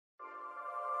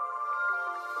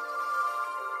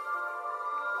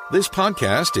This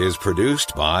podcast is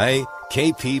produced by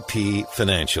KPP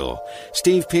Financial.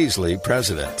 Steve Peasley,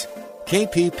 President.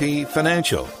 KPP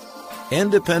Financial.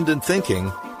 Independent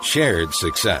thinking, shared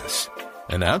success.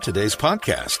 And now today's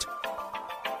podcast.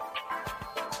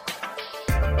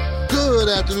 Good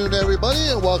afternoon, everybody,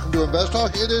 and welcome to Invest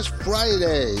Talk. It is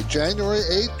Friday, January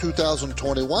 8th,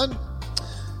 2021.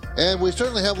 And we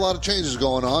certainly have a lot of changes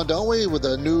going on, don't we? With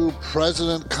a new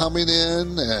president coming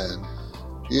in, and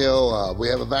we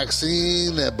have a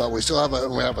vaccine, but we still have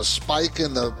a spike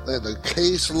in the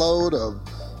caseload of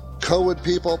COVID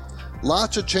people.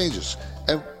 Lots of changes,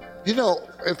 and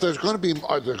if there's going to be,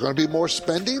 are there going to be more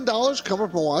spending dollars coming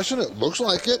from Washington? It looks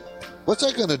like it. What's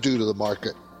that going to do to the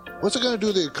market? What's it going to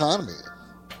do to the economy?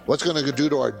 What's it going to do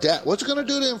to our debt? What's it going to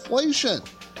do to inflation?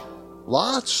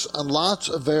 Lots and lots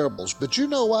of variables. But you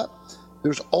know what?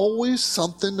 There's always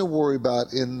something to worry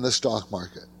about in the stock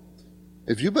market.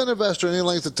 If you've been an investor any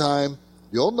length of time,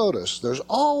 you'll notice there's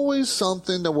always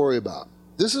something to worry about.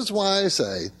 This is why I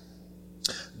say,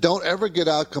 don't ever get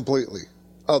out completely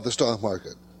of the stock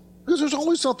market, because there's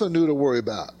always something new to worry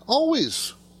about.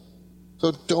 Always.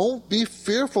 So don't be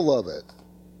fearful of it.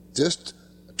 Just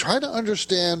try to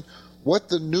understand what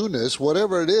the newness,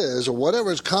 whatever it is, or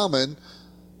whatever is coming,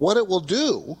 what it will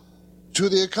do to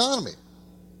the economy.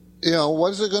 What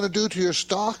is it going to do to your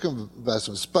stock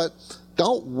investments? But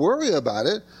don't worry about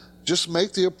it. Just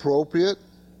make the appropriate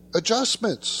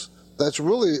adjustments. That's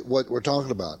really what we're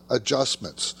talking about.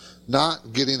 Adjustments,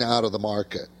 not getting out of the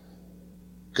market.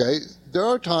 Okay? There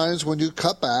are times when you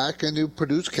cut back and you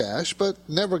produce cash, but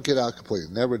never get out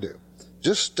completely. Never do.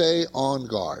 Just stay on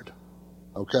guard.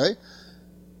 Okay?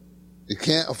 You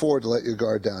can't afford to let your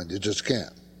guard down. You just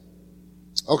can't.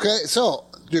 Okay, so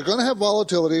you're going to have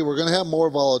volatility. We're going to have more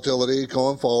volatility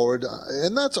going forward,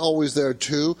 and that's always there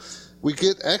too. We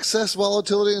get excess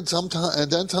volatility, and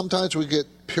then sometimes we get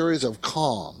periods of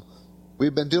calm.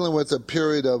 We've been dealing with a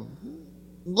period of a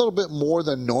little bit more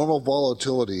than normal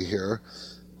volatility here,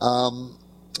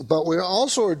 but we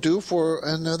also are due for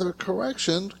another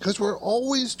correction, because we're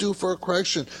always due for a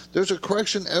correction. There's a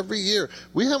correction every year.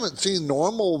 We haven't seen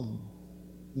normal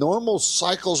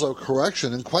cycles of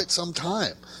correction in quite some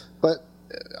time. But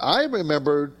I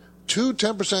remember 2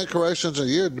 10% corrections a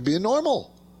year to be normal.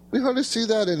 We hardly see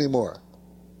that anymore.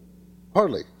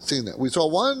 Hardly seen that. We saw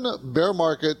one bear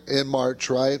market in March,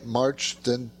 right? March,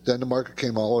 then the market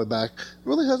came all the way back. It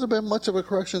really hasn't been much of a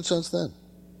correction since then.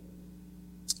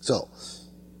 So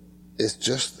it's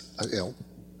just,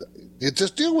 you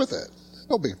just deal with it.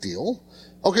 No big deal.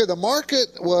 Okay, the market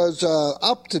was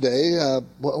up today.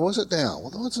 Was it down?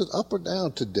 Was it up or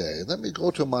down today? Let me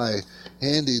go to my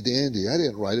handy dandy. I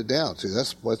didn't write it down. See,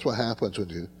 that's what happens when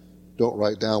you don't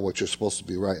write down what you're supposed to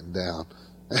be writing down.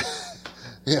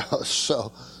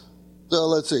 So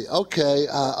let's see. Okay,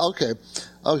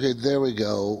 there we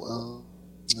go.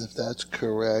 If that's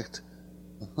correct.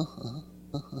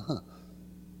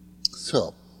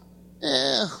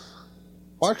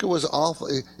 Market was awful.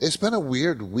 It's been a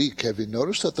weird week. Have you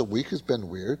noticed that the week has been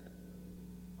weird?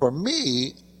 For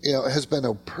me, it has been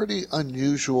a pretty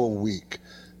unusual week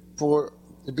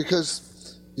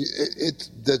because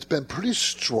it's been pretty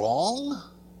strong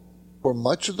for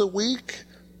much of the week,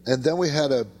 and then we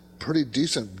had a pretty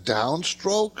decent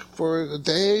downstroke for a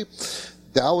day.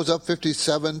 Dow was up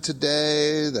 57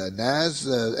 today. The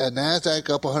Nasdaq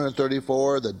up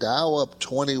 134. The Dow up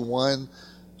 21.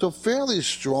 So fairly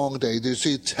strong day. Do you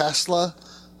see Tesla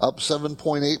up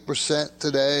 7.8%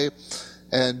 today?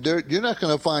 And you're not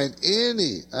going to find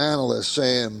any analyst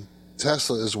saying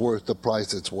Tesla is worth the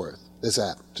price it's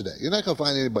at today. You're not going to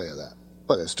find anybody of that.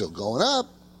 But it's still going up.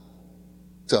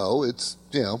 So it's,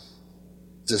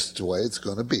 just the way it's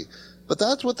going to be. But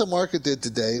that's what the market did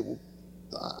today.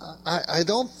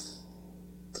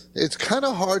 It's kind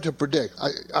of hard to predict.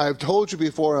 I've told you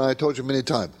before, and I told you many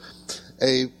times,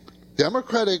 a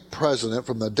Democratic president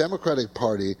from the Democratic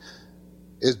Party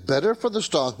is better for the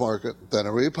stock market than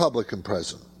a Republican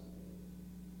president.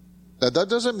 Now, that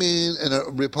doesn't mean in a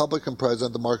Republican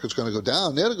president the market's going to go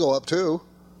down. It'll go up too,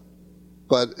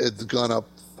 but it's gone up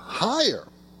higher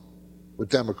with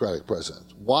Democratic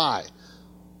presidents. Why?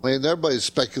 I mean, everybody's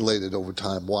speculated over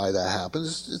time why that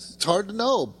happens. It's hard to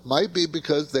know. Might be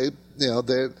because they're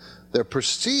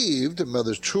perceived,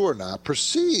 whether it's true or not,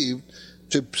 perceived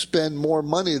to spend more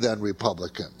money than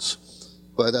Republicans.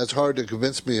 But that's hard to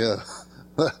convince me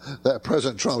that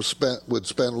President Trump would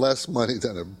spend less money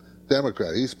than a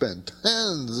Democrat. He spent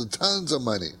tons and tons of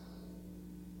money,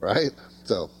 right?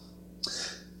 So,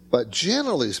 but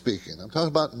generally speaking, I'm talking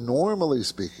about normally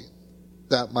speaking,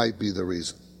 that might be the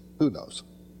reason. Who knows?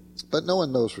 But no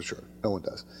one knows for sure. No one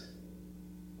does.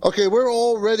 Okay, we're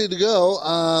all ready to go.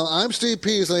 I'm Steve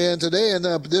Peasley, and today in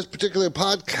this particular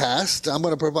podcast, I'm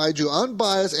going to provide you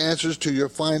unbiased answers to your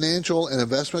financial and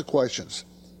investment questions.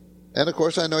 And, of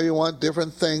course, I know you want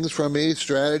different things from me,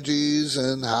 strategies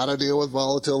and how to deal with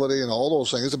volatility and all those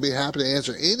things. I'd be happy to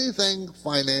answer anything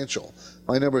financial.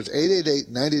 My number is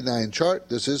 888-99-CHART.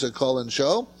 This is a call-in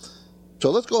show.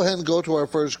 So let's go ahead and go to our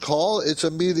first call. It's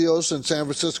Emilios in San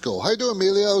Francisco. How you doing,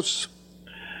 Emilios?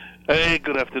 Hey,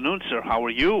 good afternoon, sir. How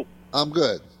are you? I'm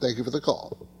good. Thank you for the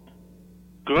call.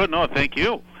 Good. No, thank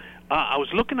you. I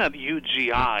was looking at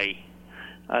UGI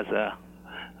as if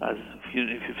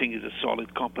you think it's a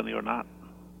solid company or not.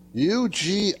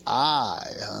 UGI,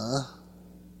 huh?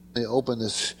 Let me open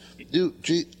this.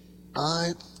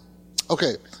 UGI.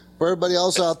 Okay. For everybody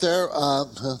else out there,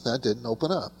 that didn't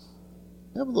open up.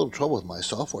 I have a little trouble with my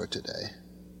software today.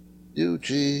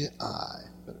 UGI.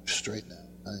 Better straighten that.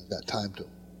 I ain't got time to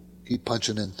keep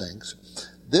punching in things.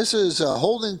 This is a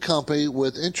holding company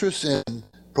with interest in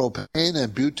propane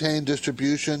and butane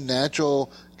distribution, natural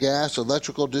gas,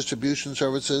 electrical distribution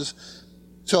services.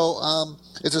 So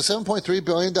it's a $7.3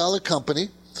 billion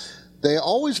company. They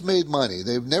always made money.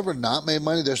 They've never not made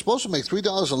money. They're supposed to make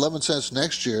 $3.11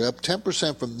 next year, up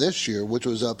 10% from this year, which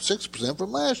was up 6%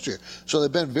 from last year. So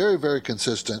they've been very, very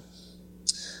consistent.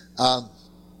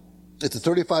 It's a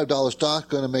 $35 stock,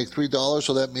 going to make $3,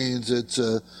 so that means it's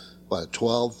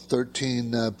 12,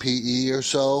 13 PE or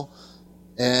so.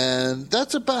 And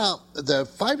that's about, the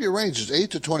 5-year range is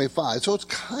 8 to 25, so it's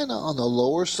kind of on the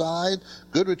lower side.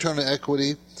 Good return on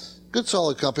equity, good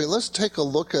solid company. Let's take a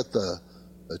look at the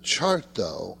chart,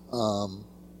 though,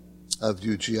 of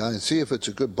UGI and see if it's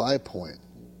a good buy point.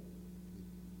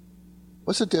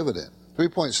 What's the dividend?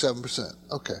 3.7%.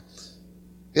 Okay.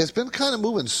 It's been kind of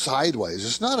moving sideways.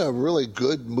 It's not a really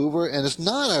good mover, and it's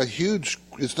not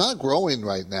growing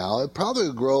right now. It probably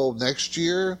will grow next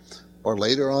year or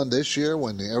later on this year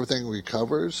when everything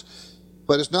recovers.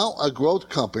 But it's not a growth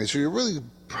company, so you really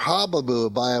probably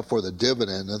would buy it for the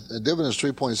dividend. The dividend is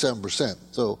 3.7%.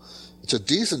 So it's a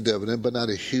decent dividend, but not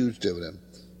a huge dividend.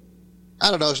 I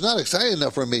don't know. It's not exciting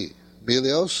enough for me,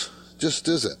 Emilios. Just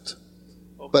isn't.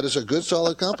 But it's a good,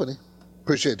 solid company.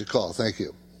 Appreciate the call. Thank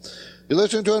you. You're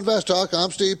listening to Invest Talk. I'm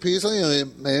Steve Peasley,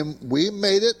 and we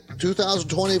made it.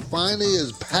 2020 finally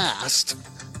is past.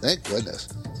 Thank goodness.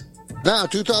 Now,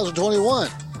 2021.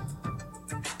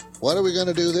 What are we going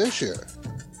to do this year?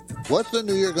 What's the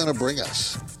new year going to bring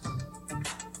us?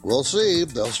 We'll see.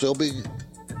 There'll still be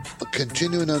a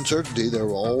continuing uncertainty. There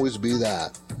will always be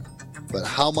that. But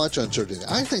how much uncertainty?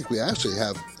 I think we actually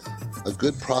have a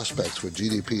good prospects for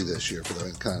GDP this year for the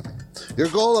economy. Your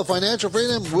goal of financial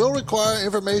freedom will require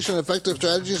information and effective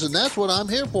strategies, and that's what I'm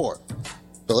here for.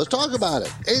 So let's talk about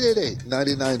it.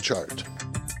 888-99-CHART.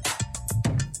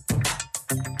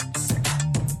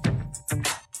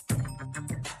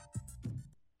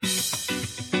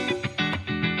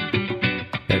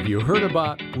 Have you heard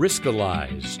about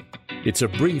Riskalyze? It's a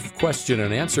brief question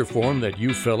and answer form that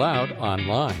you fill out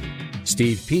online.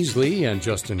 Steve Peasley and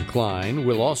Justin Klein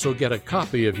will also get a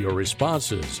copy of your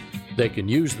responses. They can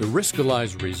use the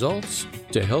Riskalyze results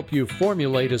to help you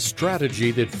formulate a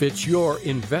strategy that fits your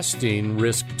investing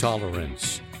risk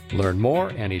tolerance. Learn more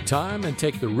anytime and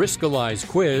take the Riskalyze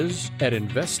quiz at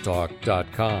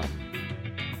investtalk.com.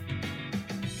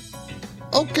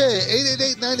 Okay,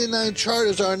 888-99-CHART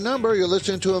is our number. You're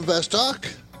listening to Invest Talk.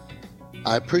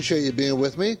 I appreciate you being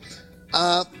with me.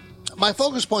 My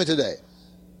focus point today: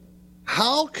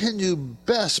 how can you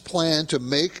best plan to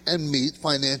make and meet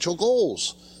financial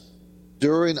goals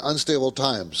during unstable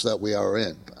times that we are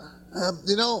in?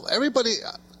 Everybody,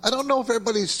 I don't know if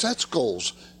everybody sets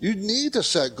goals. You need to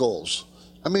set goals.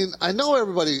 I mean, I know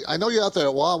you out there,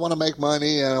 well, I want to make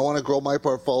money and I want to grow my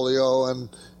portfolio and,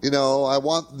 I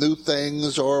want new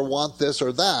things or want this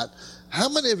or that. How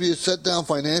many of you set down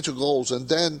financial goals and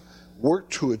then work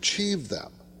to achieve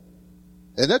them?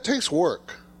 And that takes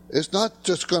work. It's not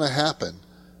just going to happen.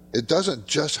 It doesn't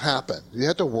just happen. You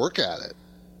have to work at it.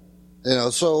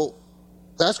 So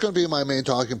that's going to be my main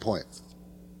talking point.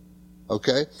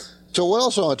 Okay? So what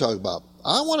else do I want to talk about?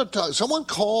 Someone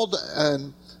called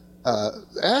and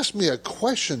asked me a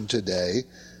question today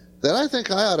that I think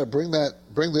I ought to bring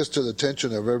this to the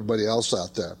attention of everybody else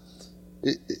out there.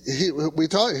 He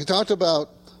talked about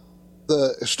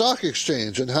the stock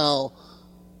exchange and how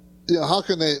how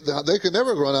can they can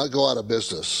never go out of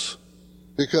business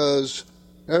because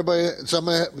you have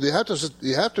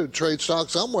to trade stock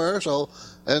somewhere,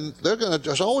 and they're going to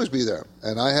just always be there.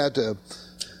 And I had to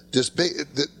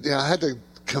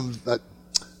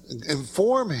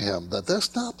inform him that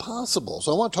that's not possible.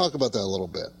 So I want to talk about that a little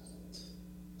bit.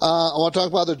 I want to talk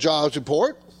about the jobs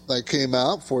report. that came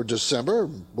out for December.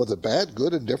 Was it bad,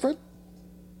 good, and different?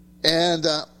 And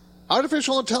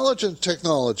artificial intelligence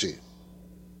technology.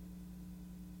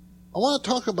 I want to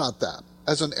talk about that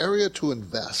as an area to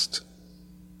invest.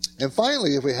 And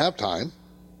finally, if we have time,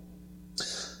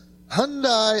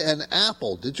 Hyundai and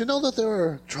Apple. Did you know that they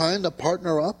were trying to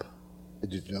partner up?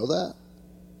 Did you know that?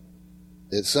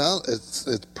 It's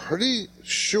pretty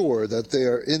sure that they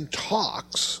are in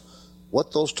talks.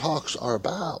 What those talks are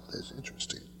about is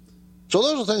interesting. So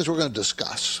those are things we're going to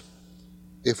discuss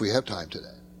if we have time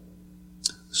today.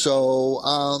 So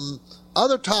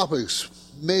other topics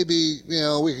maybe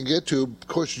we can get to. Of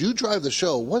course, you drive the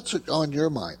show. What's on your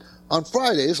mind? On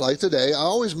Fridays, like today, I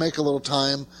always make a little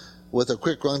time with a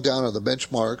quick rundown of the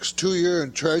benchmarks. 2-year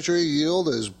and Treasury yield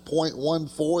is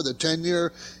 0.14. The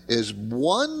 10-year is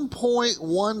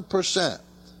 1.1%.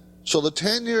 So the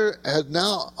 10-year is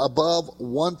now above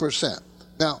 1%.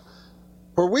 Now,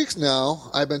 for weeks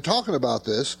now, I've been talking about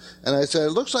this, and I said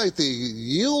it looks like the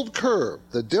yield curve,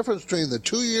 the difference between the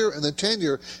 2-year and the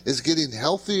 10-year, is getting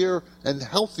healthier and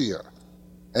healthier.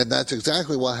 And that's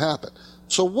exactly what happened.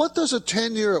 So what does a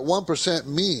 10-year at 1%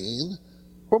 mean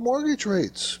for mortgage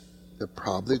rates? They're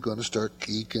probably going to start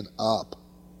geeking up.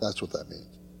 That's what that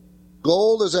means.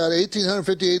 Gold is at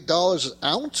 $1,858 an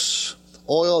ounce.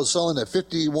 Oil is selling at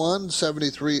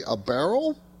 $51.73 a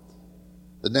barrel.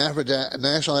 The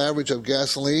national average of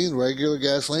gasoline, regular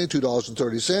gasoline,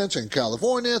 $2.30. In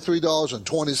California,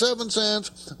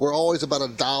 $3.27. We're always about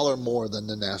 $1 more than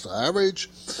the national average.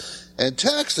 And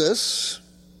Texas,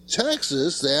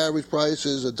 the average price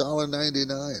is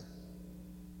 $1.99.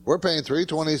 We're paying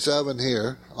 $3.27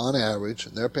 here on average,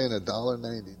 and they're paying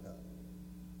 $1.99.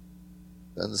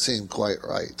 Doesn't seem quite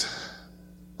right.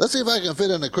 Let's see if I can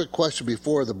fit in a quick question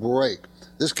before the break.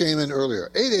 This came in earlier.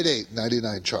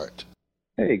 888-99-CHART.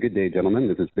 Hey, good day, gentlemen.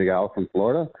 This is Big Al from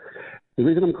Florida. The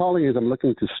reason I'm calling is I'm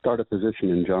looking to start a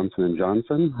position in Johnson &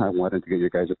 Johnson. I wanted to get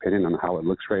your guys' opinion on how it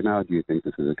looks right now. Do you think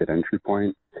this is a good entry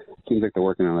point? Seems like they're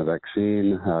working on a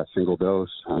vaccine, single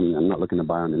dose. I'm not looking to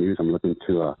buy on the news. I'm looking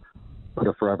to put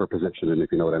a forever position in,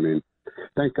 if you know what I mean.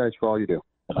 Thanks, guys, for all you do.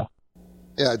 Bye-bye.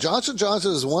 Yeah, Johnson &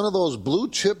 Johnson is one of those blue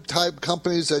chip type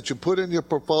companies that you put in your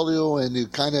portfolio and you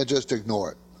kind of just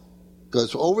ignore it.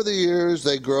 Because over the years,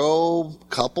 they grow a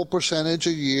couple percentage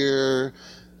a year.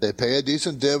 They pay a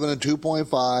decent dividend,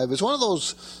 2.5. It's one of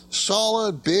those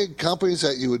solid, big companies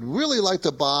that you would really like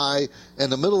to buy in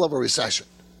the middle of a recession.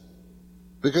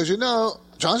 Because,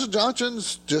 Johnson &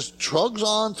 Johnson's just trugs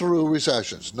on through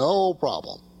recessions. No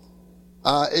problem.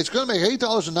 It's going to make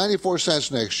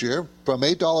 $8.94 next year, from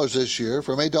 $8 this year,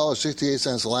 from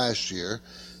 $8.68 last year.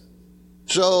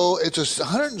 So it's a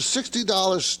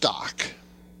 $160 stock.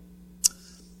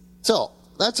 So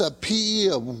that's a PE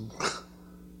of,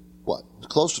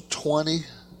 close to 20,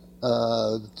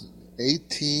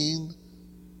 18.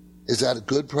 Is that a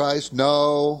good price?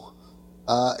 No.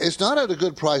 It's not at a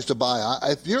good price to buy.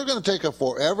 If you're going to take a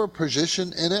forever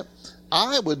position in it,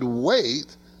 I would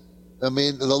wait. I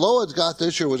mean, the low it's got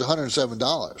this year was $107.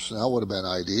 That would have been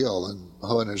ideal, and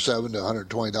 $107 to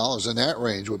 $120 in that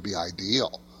range would be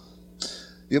ideal.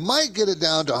 You might get it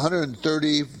down to $135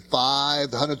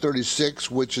 to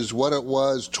 $136, which is what it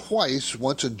was twice,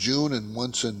 once in June and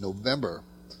once in November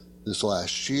this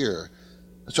last year.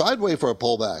 So I'd wait for a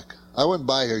pullback. I wouldn't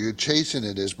buy here. You're chasing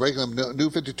it. It's breaking a new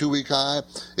 52-week high.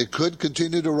 It could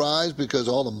continue to rise because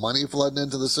all the money flooding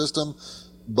into the system,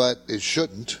 but it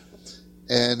shouldn't.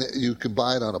 And you can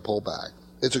buy it on a pullback.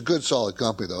 It's a good, solid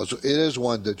company, though. So it is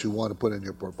one that you want to put in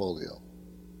your portfolio.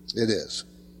 It is.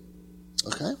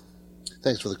 Okay?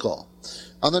 Thanks for the call.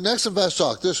 On the next Invest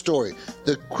Talk, this story.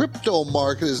 The crypto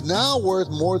market is now worth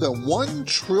more than $1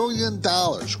 trillion.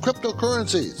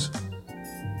 Cryptocurrencies.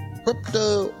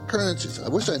 I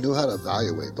wish I knew how to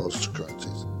evaluate those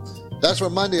currencies. That's for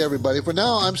Monday, everybody. For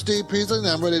now, I'm Steve Peasley, and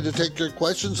I'm ready to take your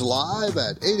questions live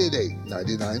at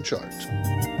 888-99-CHART.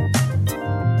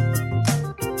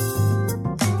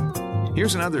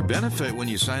 Here's another benefit when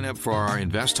you sign up for our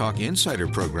Invest Talk Insider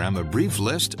program, a brief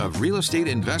list of real estate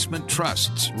investment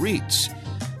trusts, REITs,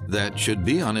 that should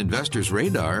be on investors'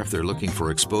 radar if they're looking for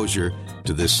exposure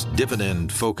to this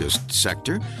dividend-focused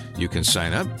sector. You can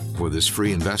sign up for this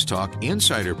free Invest Talk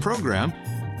Insider program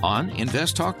on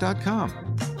investtalk.com.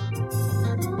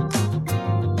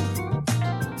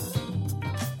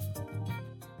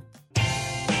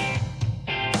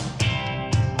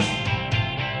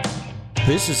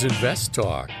 This is Invest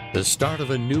Talk. The start of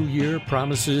a new year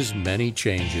promises many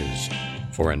changes.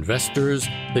 For investors,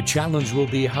 the challenge will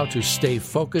be how to stay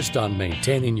focused on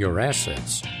maintaining your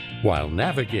assets while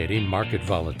navigating market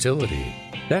volatility.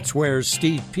 That's where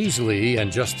Steve Peasley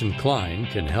and Justin Klein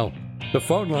can help. The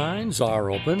phone lines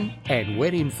are open and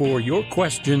waiting for your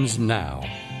questions now.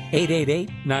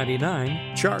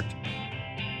 888-99-CHART.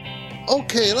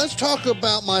 Okay, let's talk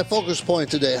about my focus point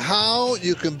today. How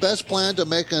you can best plan to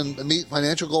make and meet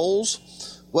financial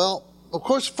goals. Well, of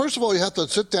course, first of all, you have to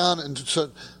sit down and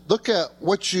look at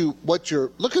look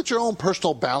at your own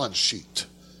personal balance sheet.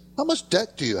 How much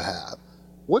debt do you have?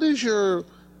 What are your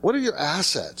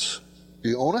assets? Do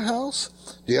you own a house?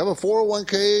 Do you have a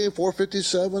 401k,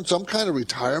 457, some kind of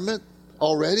retirement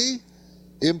already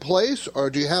in place,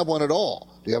 or do you have one at all?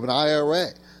 Do you have an IRA?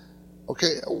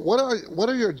 Okay,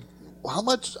 how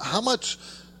much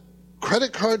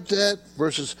credit card debt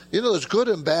versus, there's good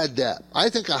and bad debt. I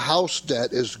think a house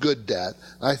debt is good debt.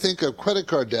 I think a credit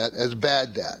card debt is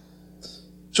bad debt.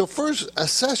 So first,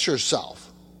 assess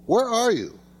yourself. Where are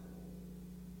you?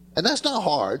 And that's not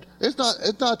hard. It's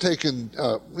not taking,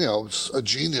 a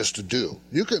genius to do.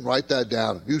 You can write that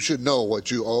down. You should know what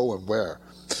you owe and where.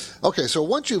 Okay, so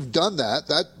once you've done that,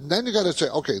 then you got to say,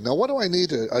 okay, now what do I need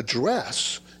to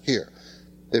address here?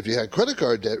 If you had credit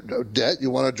card debt, you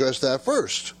want to address that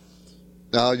first.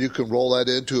 Now you can roll that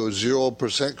into a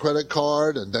 0% credit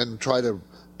card and then try to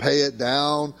pay it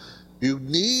down. You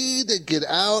need to get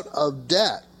out of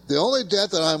debt. The only debt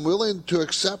that I'm willing to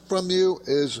accept from you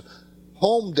is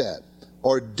home debt,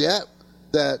 or debt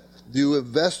that you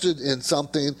invested in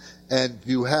something and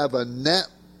you have a net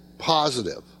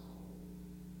positive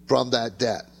from that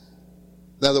debt.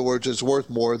 In other words, it's worth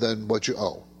more than what you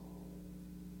owe.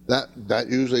 That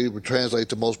usually would translate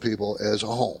to most people as a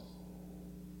home.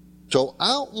 So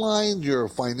outline your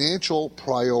financial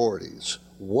priorities.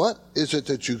 What is it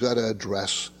that you got to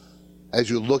address as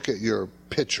you look at your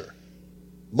picture?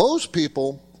 Most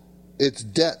people, it's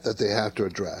debt that they have to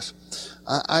address.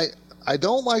 I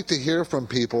don't like to hear from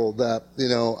people that,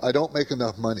 I don't make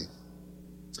enough money.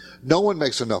 No one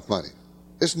makes enough money.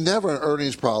 It's never an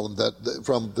earnings problem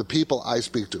from the people I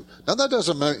speak to. Now, that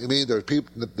doesn't mean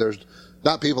there's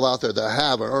not people out there that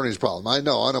have an earnings problem. I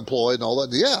know, unemployed and all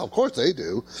that. Yeah, of course they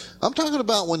do. I'm talking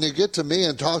about when you get to me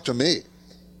and talk to me.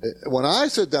 When I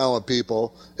sit down with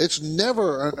people, it's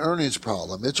never an earnings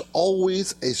problem. It's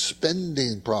always a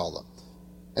spending problem.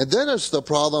 And then it's the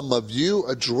problem of you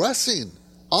addressing,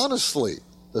 honestly,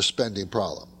 the spending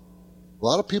problem. A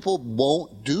lot of people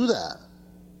won't do that.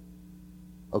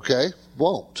 Okay?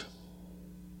 Won't.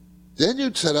 Then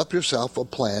you'd set up yourself a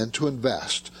plan to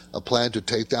invest, a plan to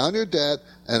take down your debt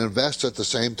and invest at the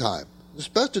same time. It's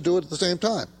best to do it at the same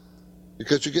time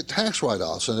because you get tax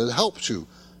write-offs and it helps you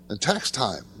in tax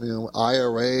time.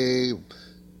 IRA,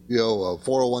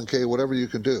 401k, whatever you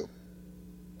can do.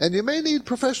 And you may need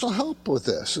professional help with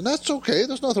this, and that's okay.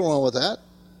 There's nothing wrong with that.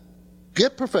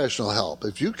 Get professional help.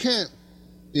 If you can't,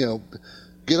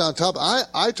 get on top.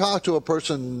 I talked to a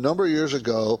person a number of years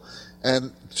ago,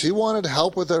 and she wanted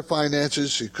help with her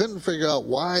finances. She couldn't figure out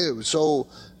why it was so.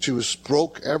 She was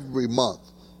broke every month.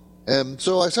 And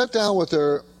so I sat down with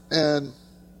her, and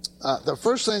the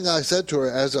first thing I said to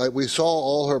her as we saw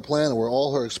all her plan and where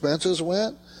all her expenses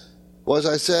went was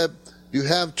I said, you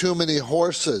have too many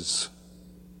horses.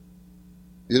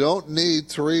 You don't need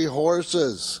 3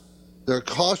 horses. They're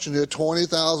costing you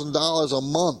 $20,000 a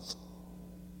month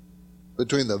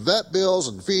between the vet bills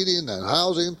and feeding and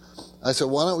housing. I said,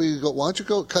 why don't you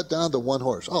go cut down to 1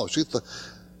 horse? Oh, she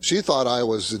thought I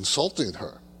was insulting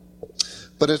her.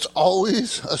 But it's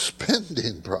always a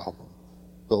spending problem.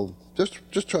 So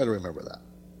just try to remember that.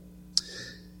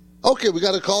 Okay, we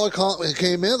got a caller who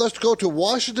came in. Let's go to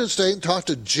Washington State and talk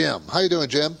to Jim. How you doing,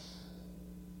 Jim?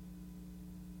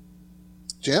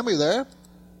 Jim, are you there?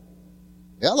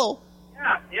 Hello.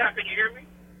 Yeah. Can you hear me?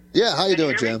 Yeah. How you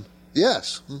doing, Jim?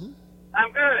 Yes. Mm-hmm.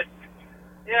 I'm good.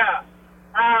 Yeah.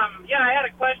 I had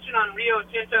a question on Rio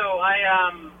Tinto. I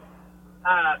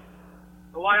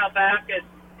a while back had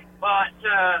bought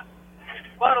a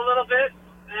little bit,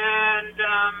 and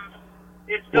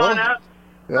it's gone up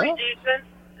pretty decent.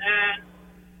 And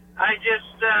I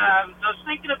was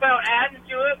thinking about adding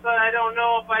to it, but I don't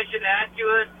know if I should add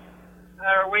to it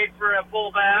or wait for a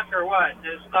pullback or what.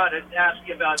 Just thought I'd ask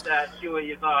you about that, see what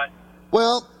you thought.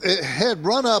 Well, it had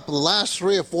run up the last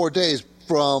 3 or 4 days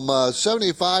from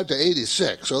 75 to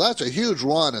 86, so that's a huge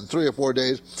run in 3 or 4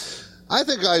 days. I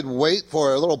think I'd wait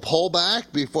for a little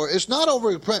pullback before. It's not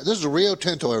over. This is Rio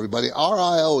Tinto, everybody.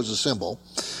 RIO is a symbol.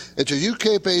 It's a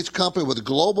UK-based company with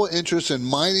global interests in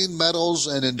mining, metals,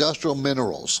 and industrial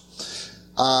minerals.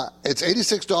 It's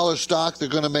 $86 stock. They're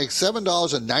going to make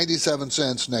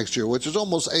 $7.97 next year, which is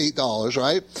almost $8,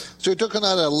 right? So you're looking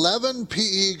at 11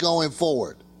 PE going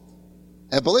forward.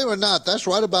 And believe it or not, that's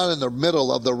right about in the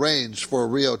middle of the range for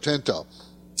Rio Tinto.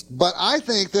 But I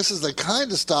think this is the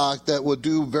kind of stock that would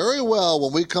do very well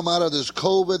when we come out of this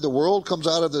COVID, the world comes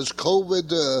out of this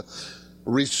COVID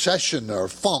recession or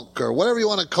funk or whatever you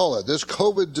want to call it, this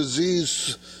COVID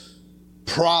disease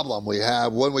problem we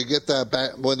have when we get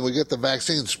the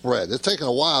vaccine spread. It's taking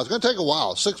a while. It's going to take a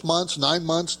while, 6 months, 9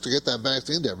 months to get that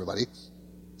vaccine to everybody.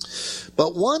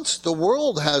 But once the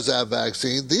world has that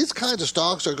vaccine, these kinds of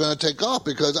stocks are going to take off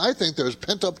because I think there's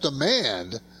pent-up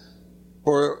demand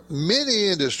for many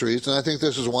industries, and I think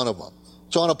this is one of them.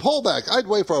 So on a pullback, I'd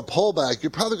wait for a pullback.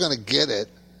 You're probably going to get it,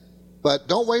 but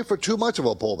don't wait for too much of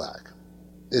a pullback.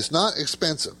 It's not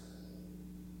expensive.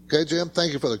 Okay, Jim,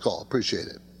 thank you for the call. Appreciate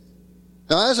it.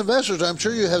 Now, as investors, I'm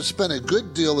sure you have spent a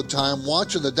good deal of time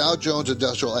watching the Dow Jones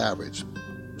Industrial Average.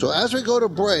 So as we go to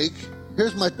break,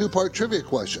 here's my two-part trivia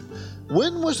question.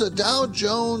 When was the Dow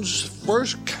Jones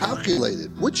first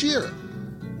calculated? Which year?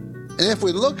 And if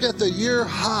we look at the year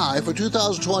high for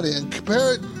 2020 and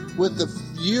compare it with the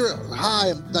year high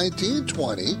of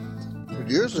 1920,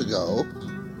 years ago,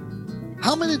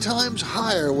 how many times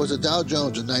higher was the Dow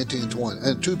Jones in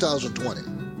 2020?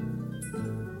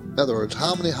 In other words,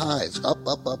 how many highs? Up,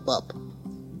 up, up, up.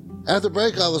 After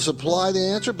break, I will supply the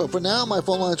answer, but for now, my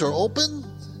phone lines are open,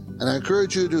 and I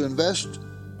encourage you to invest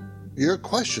your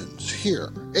questions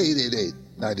here,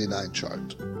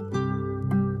 888-99-CHART.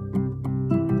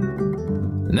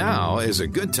 Now is a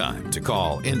good time to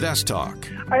call Invest Talk.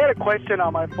 I had a question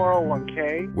on my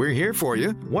 401k. We're here for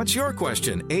you. What's your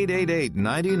question?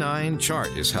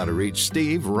 888-99-CHART is how to reach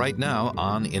Steve right now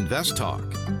on Invest Talk.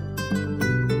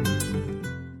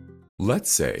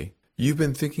 Let's say you've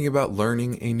been thinking about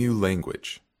learning a new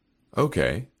language.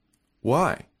 Okay,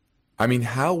 why? I mean,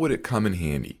 how would it come in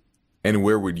handy? And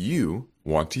where would you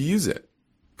want to use it?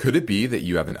 Could it be that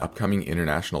you have an upcoming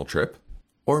international trip?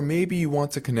 Or maybe you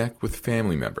want to connect with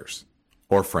family members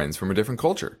or friends from a different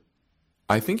culture.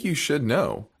 I think you should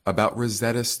know about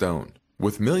Rosetta Stone.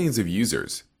 With millions of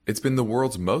users, it's been the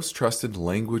world's most trusted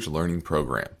language learning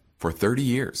program for 30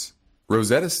 years.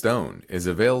 Rosetta Stone is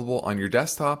available on your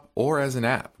desktop or as an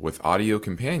app with Audio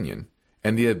Companion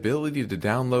and the ability to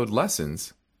download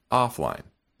lessons offline.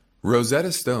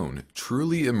 Rosetta Stone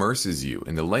truly immerses you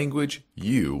in the language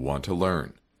you want to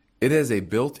learn. It has a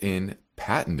built-in,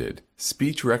 patented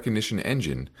speech recognition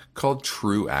engine called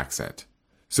True Accent.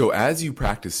 So as you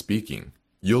practice speaking,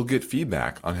 you'll get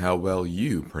feedback on how well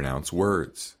you pronounce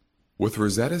words. With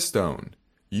Rosetta Stone,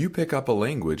 you pick up a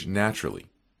language naturally,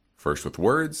 first with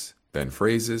words, then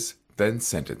phrases, then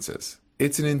sentences.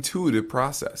 It's an intuitive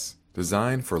process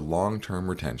designed for long-term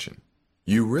retention.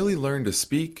 You really learn to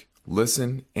speak,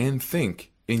 listen, and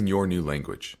think in your new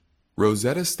language.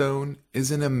 Rosetta Stone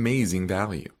is an amazing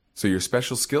value, so your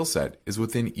special skill set is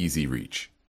within easy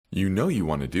reach. You know you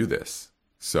want to do this,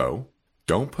 so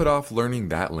don't put off learning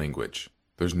that language.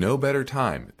 There's no better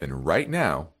time than right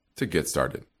now to get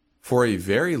started. For a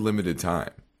very limited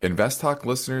time, Invest Talk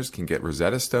listeners can get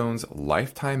Rosetta Stone's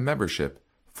lifetime membership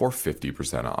for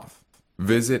 50% off.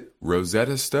 Visit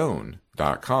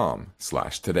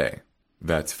rosettastone.com/today.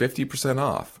 That's 50%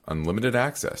 off unlimited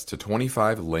access to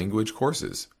 25 language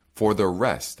courses for the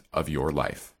rest of your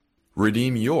life.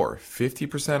 Redeem your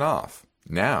 50% off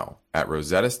now at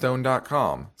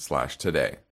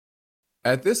rosettastone.com/today.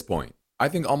 At this point, I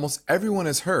think almost everyone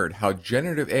has heard how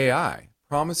generative AI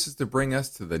promises to bring us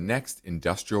to the next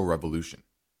industrial revolution.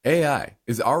 AI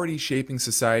is already shaping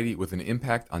society with an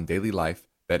impact on daily life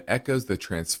that echoes the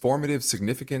transformative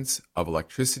significance of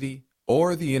electricity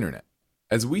or the internet.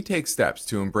 As we take steps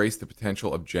to embrace the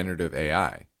potential of generative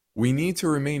AI, we need to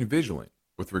remain vigilant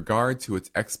with regard to its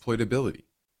exploitability.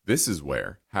 This is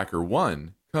where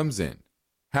HackerOne comes in.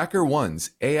 HackerOne's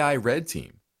AI Red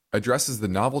Team addresses the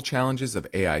novel challenges of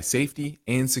AI safety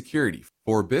and security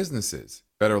for businesses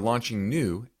that are launching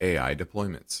new AI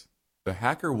deployments. The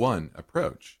HackerOne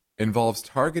approach involves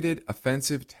targeted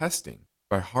offensive testing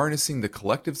by harnessing the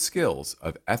collective skills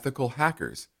of ethical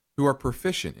hackers who are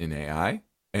proficient in AI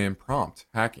and prompt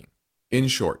hacking. In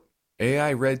short,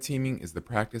 AI red teaming is the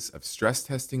practice of stress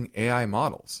testing AI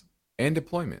models and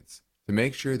deployments to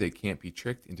make sure they can't be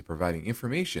tricked into providing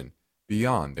information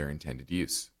beyond their intended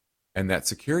use, and that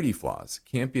security flaws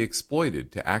can't be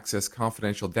exploited to access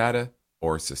confidential data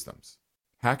or systems.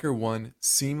 HackerOne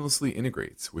seamlessly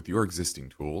integrates with your existing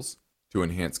tools to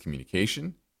enhance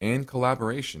communication and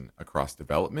collaboration across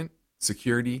development,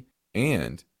 security,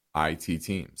 and IT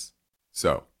teams.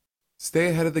 So, stay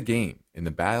ahead of the game in the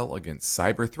battle against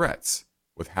cyber threats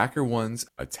with HackerOne's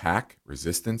attack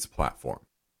resistance platform.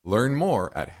 Learn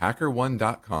more at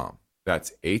hackerone.com.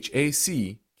 That's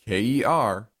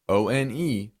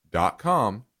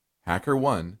HackerOne.com,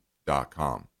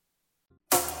 hackerone.com.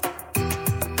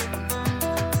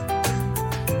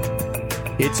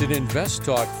 It's an Invest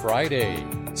Talk Friday.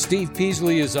 Steve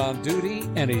Peasley is on duty,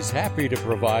 and he's happy to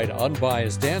provide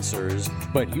unbiased answers,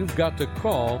 but you've got to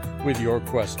call with your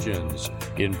questions.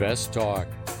 Invest Talk,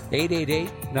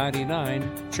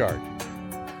 888-99-CHART.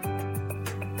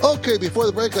 Okay, before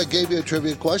the break, I gave you a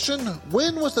trivia question.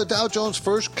 When was the Dow Jones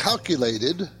first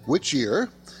calculated? Which year?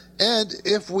 And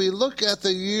if we look at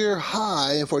the year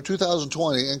high for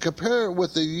 2020 and compare it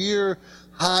with the year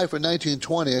high for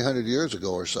 1920, 100 years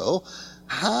ago or so,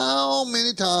 how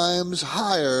many times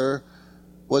higher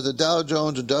was the Dow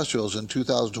Jones Industrials in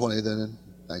 2020 than in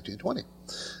 1920?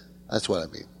 That's what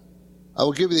I mean. I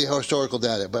will give you the historical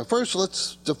data, but first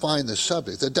let's define the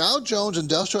subject. The Dow Jones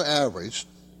Industrial Average,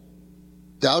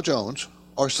 Dow Jones,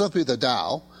 or simply the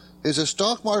Dow, is a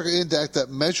stock market index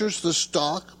that measures the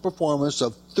stock performance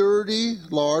of 30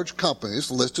 large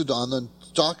companies listed on the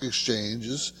stock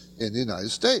exchanges in the United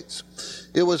States.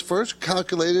 It was first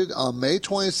calculated on May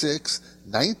 26,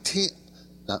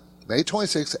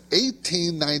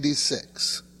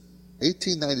 1896.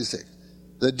 1896.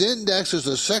 The index is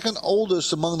the second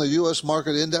oldest among the U.S.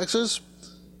 market indexes.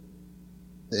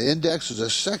 The index is the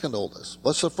second oldest.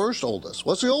 What's the first oldest?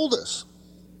 What's the oldest?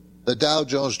 The Dow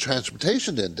Jones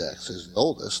Transportation Index is the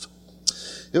oldest.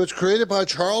 It was created by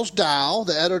Charles Dow,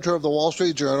 the editor of the Wall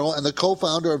Street Journal and the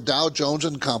co-founder of Dow Jones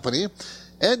 & Company,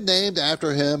 and named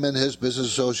after him and his business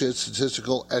associate,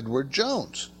 statistical Edward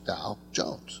Jones, Dow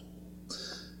Jones.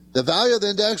 The value of the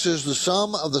index is the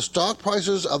sum of the stock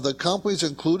prices of the companies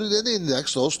included in the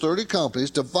index, those 30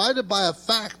 companies, divided by a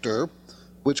factor,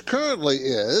 which currently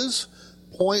is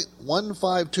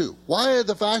 0.152. Why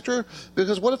the factor?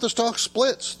 Because what if the stock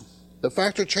splits? The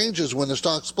factor changes when the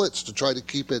stock splits to try to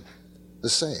keep it the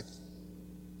same.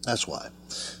 That's why.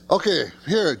 Okay,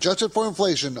 here, adjusted for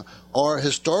inflation, are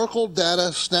historical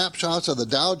data snapshots of the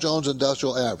Dow Jones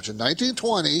Industrial Average. In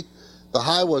 1920, the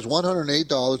high was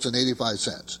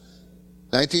 $108.85.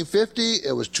 1950,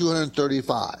 it was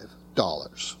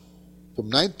 $235.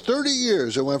 From 30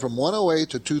 years, it went from 108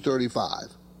 to 235.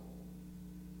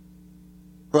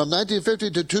 From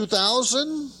 1950 to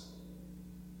 2000,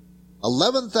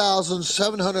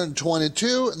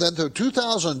 11,722, and then to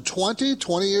 2020,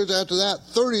 20 years after that,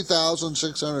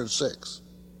 30,606.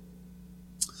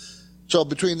 So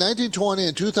between 1920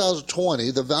 and 2020,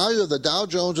 the value of the Dow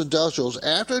Jones Industrials,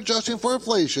 after adjusting for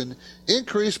inflation,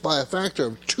 increased by a factor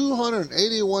of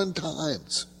 281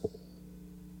 times.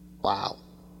 Wow.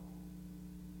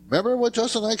 Remember what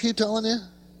Justin and I keep telling you?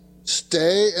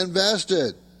 Stay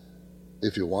invested.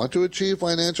 If you want to achieve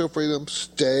financial freedom,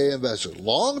 stay invested.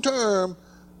 Long term,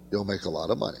 you'll make a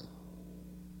lot of money.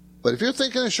 But if you're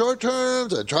thinking in short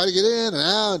terms and try to get in and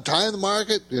out and time the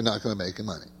market, you're not going to make any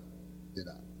money. You're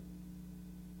not.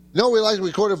 You know, we like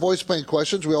recorded voice bank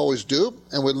questions. We always do.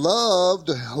 And we love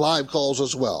the live calls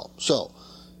as well. So,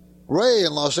 Ray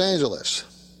in Los Angeles.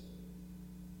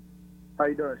 How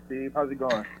you doing, Steve? How's it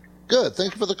going? Good.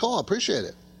 Thank you for the call. I appreciate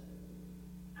it.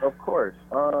 Of course.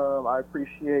 I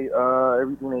appreciate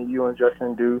everything that you and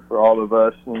Justin do for all of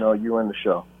us, you and the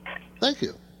show. Thank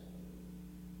you.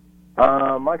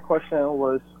 My question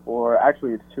was for,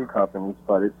 actually it's two companies,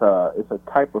 but it's a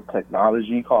type of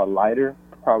technology called LiDAR.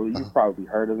 You've probably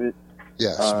heard of it.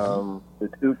 Yes. The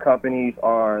two companies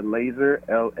are Laser,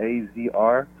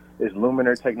 L-A-Z-R, is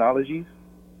Luminar Technologies.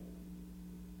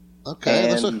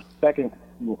 Okay.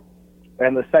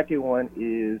 And the second one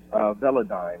is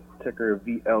Velodyne, ticker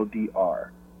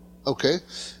VLDR. Okay.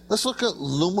 Let's look at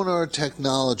Luminar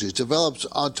Technologies. Develops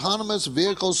autonomous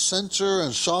vehicle sensor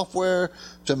and software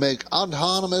to make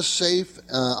autonomous, safe,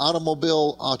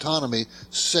 automobile autonomy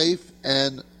safe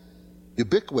and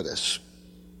ubiquitous.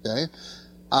 Okay.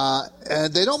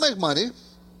 And they don't make money.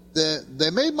 They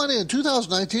made money in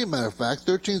 2019, matter of fact,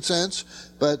 13 cents,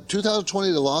 but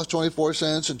 2020 they lost 24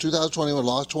 cents, and 2021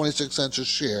 lost 26 cents a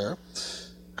share,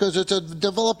 because it's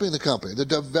developing the company. They're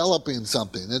developing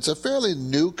something. It's a fairly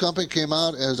new company, came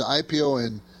out as an IPO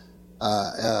in,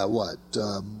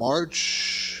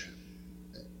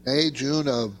 May, June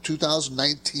of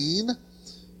 2019,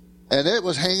 and it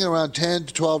was hanging around $10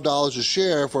 to $12 a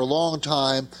share for a long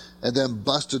time, and then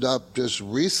busted up just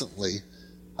recently.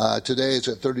 Today it's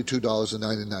at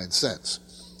 $32.99.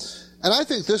 And I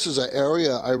think this is an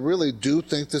area, I really do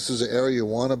think this is an area you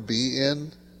want to be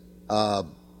in,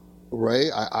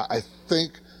 Ray. I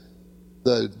think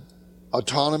the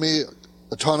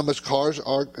autonomous cars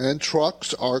and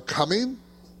trucks are coming,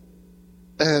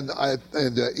 and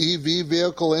the EV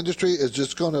vehicle industry is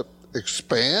just going to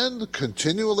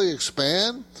continually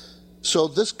expand. So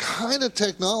this kind of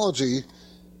technology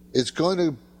is going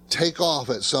to take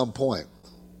off at some point.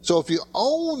 So if you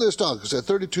own this stock, it's at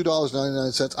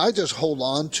 $32.99, I just hold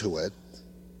on to it.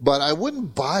 but I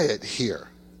wouldn't buy it here.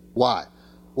 Why?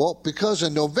 Well, because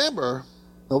in November,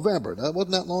 that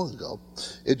wasn't that long ago,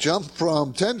 it jumped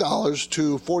from $10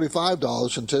 to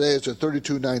 $45, and today it's at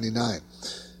 $32.99.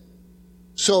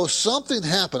 So something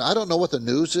happened. I don't know what the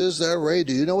news is there, Ray.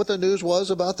 Do you know what the news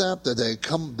was about that? Did they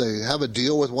have a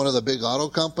deal with one of the big auto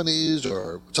companies,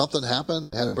 or something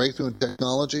happened? Had a breakthrough in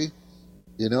technology?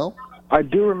 You know? I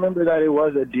do remember that it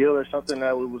was a deal or something,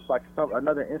 that it was like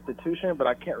another institution, but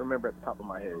I can't remember at the top of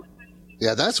my head.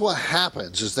 Yeah, that's what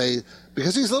happens is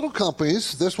because these little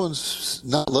companies, this one's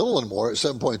not little anymore, it's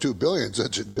 $7.2 billion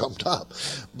since it jumped up,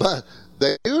 but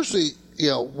they usually,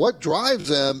 what drives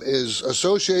them is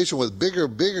association with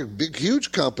big,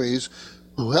 huge companies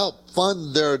who help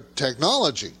fund their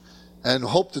technology and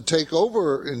hope to take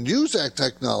over and use that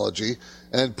technology.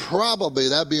 And probably,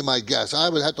 that'd be my guess. I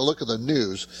would have to look at the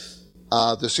news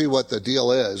to see what the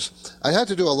deal is. I had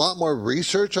to do a lot more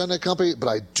research on the company, but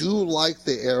I do like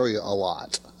the area a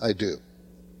lot. I do.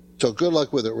 So good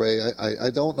luck with it, Ray. I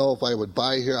don't know if I would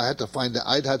buy here.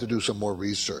 I'd have to do some more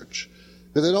research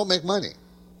because they don't make money.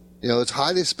 It's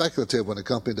highly speculative when a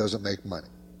company doesn't make money,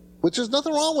 which is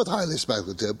nothing wrong with highly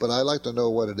speculative, but I like to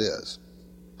know what it is.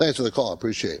 Thanks for the call.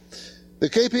 Appreciate it. The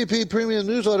KPP Premium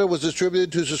Newsletter was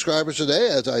distributed to subscribers today,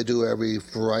 as I do every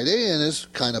Friday, and is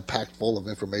kind of packed full of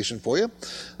information for you.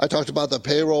 I talked about the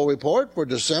payroll report for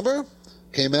December.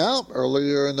 Came out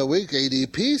earlier in the week.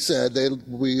 ADP said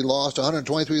we lost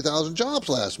 123,000 jobs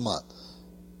last month.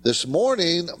 This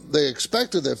morning, they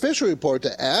expected the official report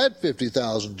to add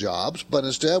 50,000 jobs, but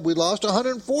instead we lost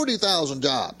 140,000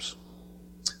 jobs,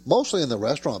 mostly in the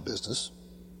restaurant business.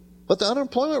 But the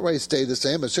unemployment rate stayed the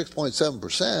same at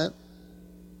 6.7%.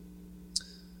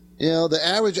 The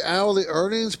average hourly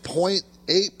earnings,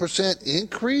 0.8%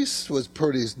 increase, was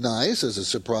pretty nice as a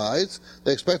surprise.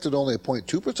 They expected only a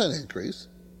 0.2% increase.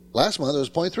 Last month, it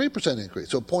was 0.3% increase.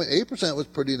 So 0.8% was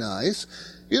pretty nice.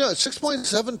 At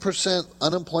 6.7%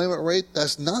 unemployment rate,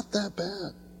 that's not that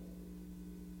bad.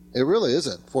 It really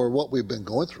isn't for what we've been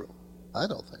going through, I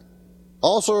don't think.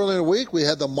 Also, earlier in the week, we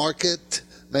had the market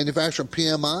manufacturing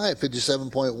PMI at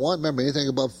 57.1. Remember, anything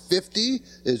above 50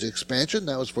 is expansion.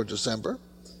 That was for December.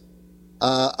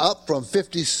 Up from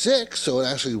 56, so it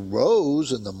actually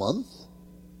rose in the month,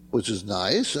 which is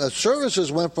nice.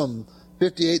 Services went from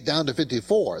 58 down to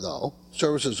 54, though.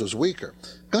 Services was weaker.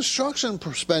 Construction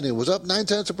spending was up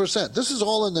 0.9%. This is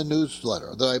all in the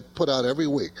newsletter that I put out every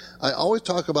week. I always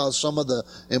talk about some of the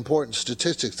important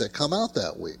statistics that come out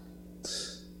that week.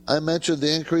 I mentioned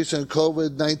the increase in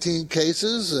COVID-19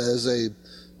 cases as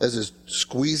it's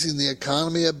squeezing the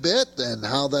economy a bit, and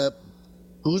how that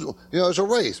there's a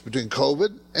race between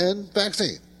COVID and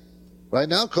vaccine. Right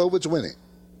now, COVID's winning,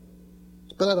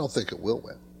 but I don't think it will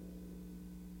win.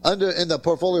 In the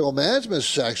portfolio management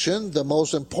section, the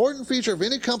most important feature of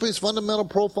any company's fundamental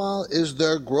profile is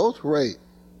their growth rate.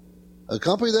 A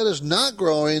company that is not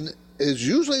growing is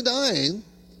usually dying,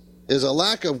 is a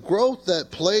lack of growth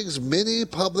that plagues many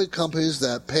public companies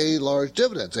that pay large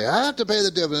dividends. They have to pay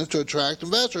the dividends to attract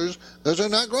investors because they're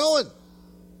not growing.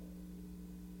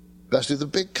 Especially the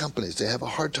big companies, they have a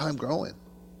hard time growing.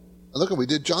 And look, we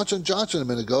did Johnson & Johnson a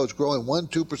minute ago. It's growing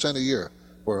 1-2% a year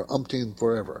for umpteen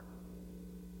forever.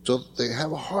 So they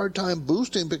have a hard time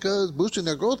boosting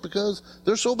their growth because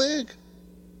they're so big.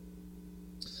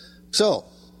 So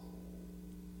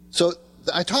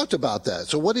I talked about that.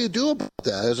 So what do you do about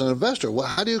that as an investor? Well,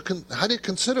 how do you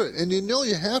consider it? And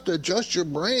you have to adjust your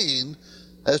brain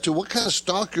as to what kind of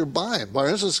stock you're buying. For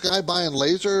instance, this guy buying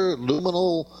Laser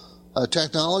Luminal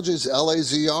Technologies,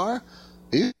 LAZR,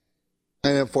 he's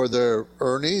buying it for their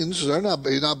earnings. He's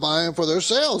not buying it for their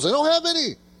sales. They don't have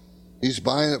any. He's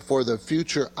buying it for the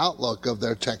future outlook of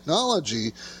their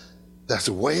technology. That's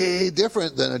way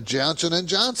different than a Johnson &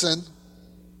 Johnson.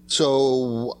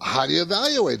 So how do you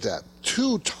evaluate that?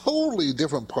 Two totally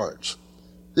different parts.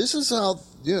 This is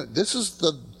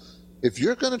if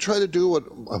you're going to try to do what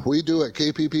we do at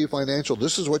KPP Financial,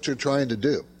 this is what you're trying to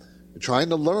do. You're trying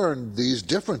to learn these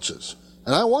differences.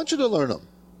 And I want you to learn them.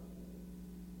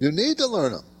 You need to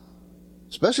learn them,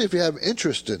 especially if you have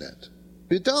interest in it.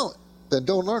 If you don't, then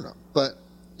don't learn them. But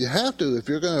you have to, if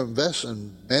you're going to invest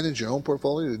and manage your own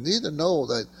portfolio, you need to know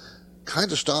that kind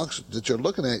of stocks that you're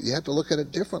looking at, you have to look at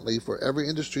it differently for every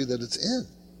industry that it's in.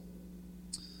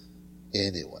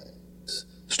 Anyway,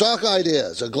 Stock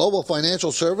Ideas, a global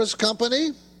financial service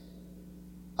company,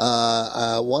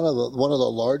 one of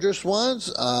the largest ones.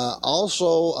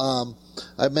 Also,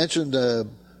 I mentioned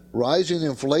rising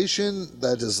inflation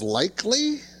that is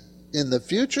likely in the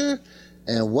future,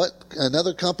 and what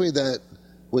another company that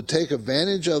would take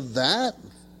advantage of that.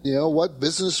 What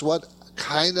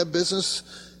kind of business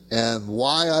and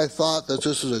why I thought that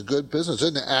this is a good business.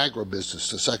 In the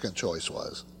agribusiness, the second choice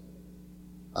was.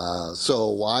 So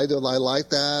why did I like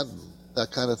that?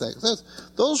 That kind of thing. That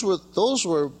was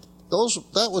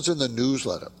in the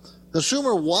newsletter.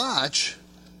 Consumer Watch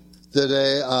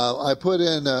today, I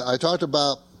talked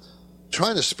about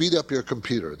trying to speed up your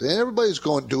computer. Everybody's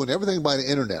doing everything by the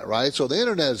internet, right? So the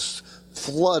internet is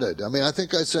flooded. I mean, I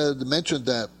think I mentioned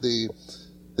that the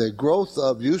growth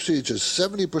of usage is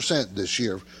 70% this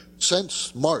year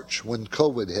since March when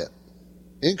COVID hit.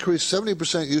 Increased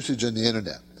 70% usage in the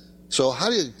internet. So how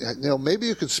do you maybe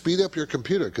you could speed up your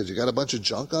computer because you got a bunch of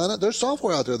junk on it. There's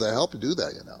software out there that help you do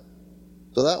that,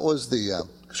 So that was the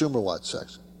Consumer Watch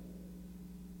section.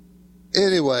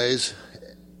 Anyways,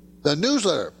 the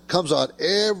newsletter comes out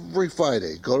every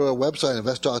Friday. Go to our website,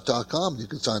 investtalk.com. You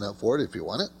can sign up for it if you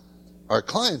want it. Our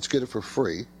clients get it for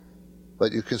free,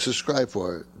 but you can subscribe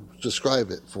for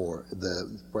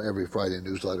every Friday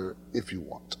newsletter if you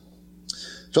want.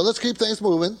 So let's keep things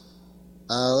moving.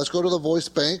 Let's go to the Voice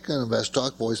Bank and Invest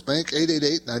Talk Voice Bank,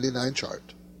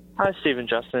 888-99-CHART. Hi, Steve and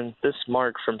Justin. This is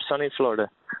Mark from sunny Florida.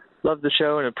 Love the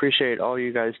show and appreciate all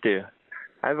you guys do.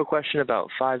 I have a question about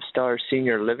 5-Star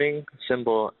Senior Living,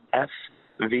 symbol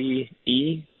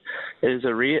FVE. It is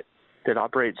a REIT that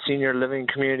operates senior living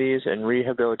communities and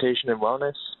rehabilitation and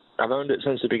wellness. I've owned it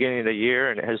since the beginning of the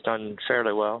year, and it has done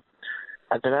fairly well.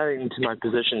 I've been adding to my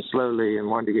position slowly and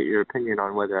wanted to get your opinion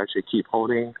on whether I should keep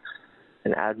holding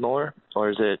and add more,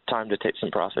 or is it time to take some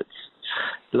profits?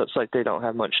 It looks like they don't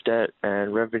have much debt,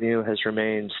 and revenue has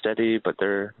remained steady, but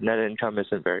their net income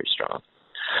isn't very strong.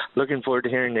 Looking forward to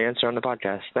hearing the answer on the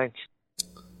podcast. Thanks.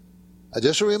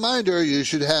 Just a reminder, you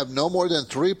should have no more than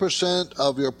 3%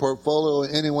 of your portfolio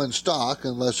in any one stock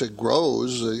unless it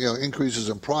grows, increases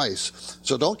in price.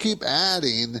 So don't keep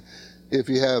adding if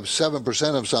you have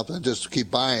 7% of something, just keep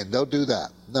buying. Don't do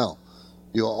that. No.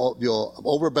 You'll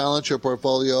overbalance your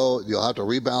portfolio. You'll have to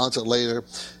rebalance it later.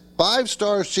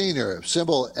 5-Star Senior,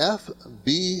 symbol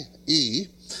FBE,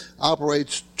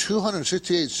 operates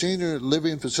 268 senior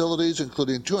living facilities,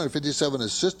 including 257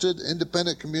 assisted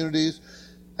independent communities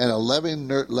and 11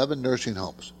 nursing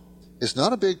homes. It's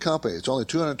not a big company. It's only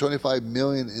 $225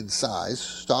 million in size.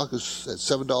 Stock is at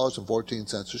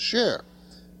 $7.14 a share.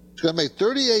 It's going to make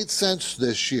 38 cents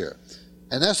this year.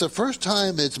 And that's the first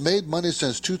time it's made money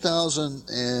since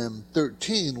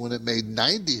 2013 when it made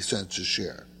 90 cents a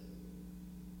share.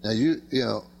 Now,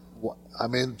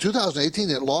 2018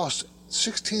 it lost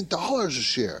 $16 a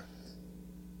share.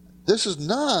 This is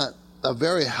not a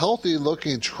very healthy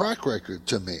looking track record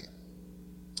to me.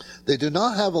 They do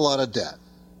not have a lot of debt.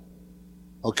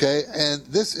 Okay? And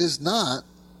this is not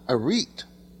a REIT.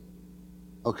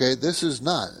 Okay, this is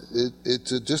not.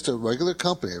 It's just a regular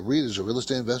company. A REIT is a real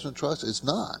estate investment trust. It's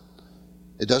not.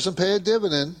 It doesn't pay a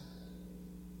dividend.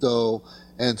 So,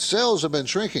 and sales have been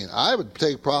shrinking. I would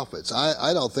take profits.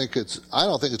 I don't think it's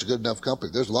a good enough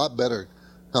company. There's a lot better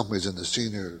companies in the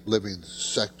senior living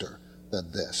sector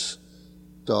than this.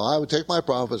 So I would take my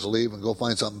profits, leave, and go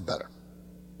find something better.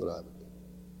 What I would do.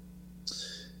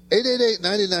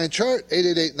 888-99-CHART,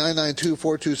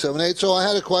 888-992-4278. So I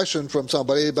had a question from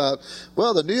somebody about,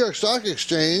 the New York Stock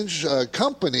Exchange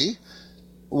company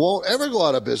won't ever go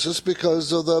out of business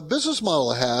because of the business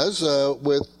model it has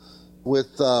with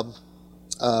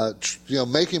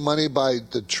making money by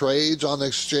the trades on the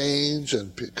exchange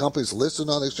and companies listed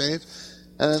on the exchange.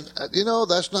 And,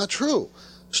 that's not true.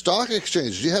 Stock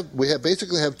exchanges, we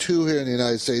basically have two here in the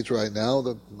United States right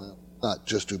now. Not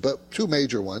just two, but two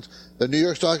major ones, the New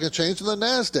York Stock Exchange and the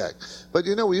NASDAQ. But,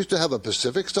 we used to have a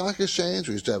Pacific Stock Exchange.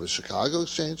 We used to have a Chicago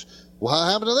Exchange. Well, what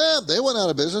happened to them? They went out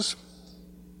of business.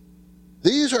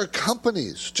 These are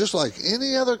companies, just like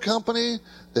any other company.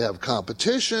 They have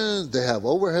competition. They have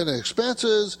overhead and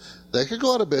expenses. They could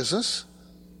go out of business.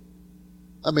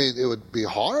 I mean, it would be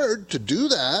hard to do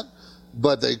that,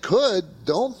 but they could.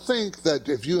 Don't think that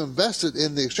if you invested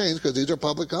in the exchange, because these are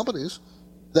public companies,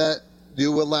 that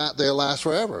they'll last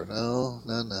forever. No.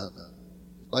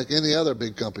 Like any other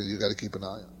big company, you got to keep an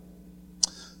eye on.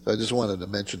 So I just wanted to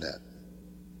mention that.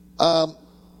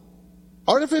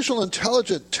 Artificial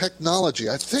intelligent technology.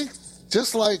 I think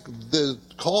just like the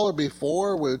caller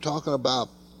before, we were talking about,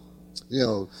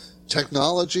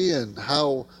 technology and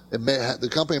how the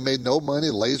company made no money.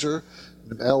 Laser,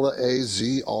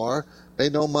 Lazr,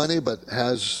 made no money, but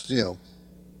has the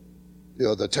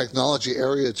technology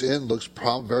area it's in looks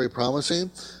very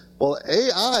promising. Well,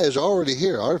 AI is already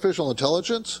here, artificial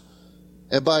intelligence,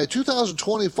 and by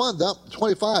 2025,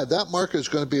 that market is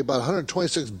going to be about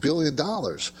 $126 billion.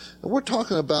 And we're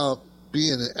talking about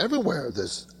being everywhere,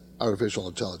 this artificial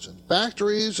intelligence.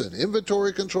 Factories and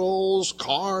inventory controls,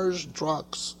 cars,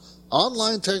 trucks.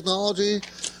 Online technology,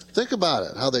 think about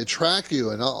it, how they track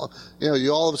you, and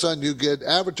you all of a sudden you get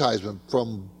advertisement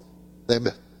from them.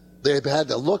 They've had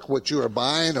to look what you are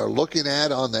buying or looking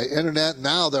at on the internet.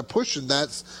 Now they're pushing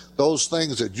those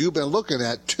things that you've been looking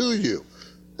at to you.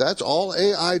 That's all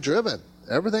AI driven.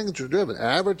 Everything's driven.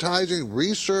 Advertising,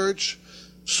 research,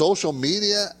 social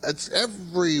media, it's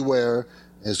everywhere.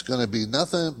 Is going to be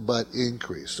nothing but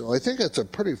increase. So I think it's a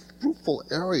pretty fruitful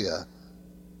area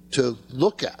to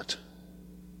look at,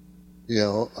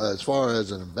 as far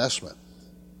as an investment.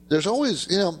 There's always,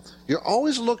 you're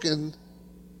always looking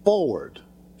forward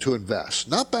to invest,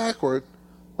 not backward.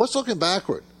 What's looking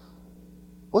backward?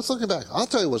 What's looking back? I'll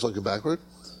tell you what's looking backward.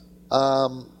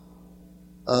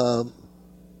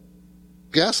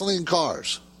 Gasoline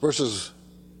cars versus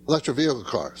electric vehicle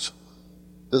cars.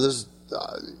 That's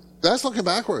looking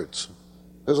backwards.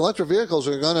 There's electric vehicles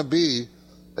are going to be,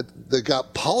 they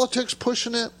got politics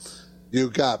pushing it. You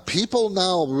got people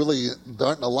now really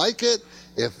starting to like it.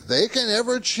 If they can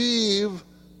ever achieve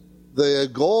the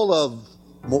goal of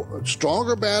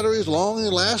stronger batteries,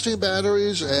 long-lasting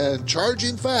batteries, and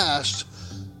charging fast,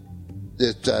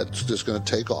 that's just going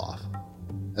to take off.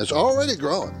 It's already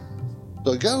growing.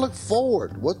 So you got to look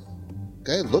forward. Look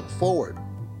forward.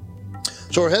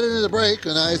 So we're heading into the break,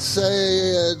 and I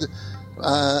say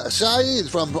Saeed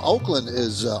from Oakland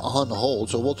is on the hold,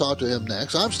 so we'll talk to him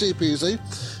next. I'm Steve Peasley.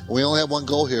 We only have one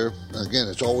goal here. Again,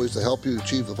 it's always to help you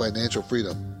achieve the financial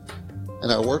freedom. And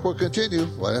our work will continue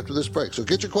right after this break. So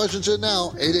get your questions in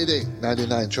now,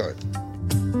 888-99-CHART.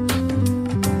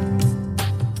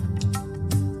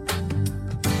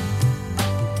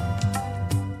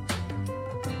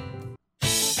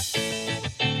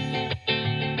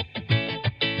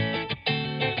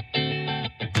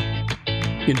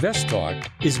 Invest Talk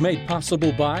is made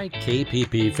possible by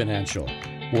KPP Financial,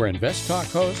 where Invest Talk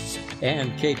hosts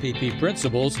and KPP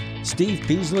principals Steve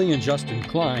Peasley and Justin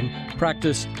Klein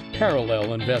practice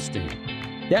parallel investing.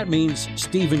 That means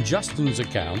Steve and Justin's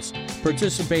accounts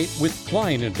participate with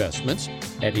client investments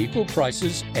at equal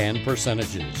prices and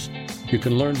percentages. You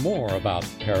can learn more about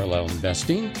parallel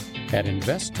investing at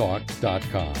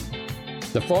investtalk.com.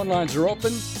 The phone lines are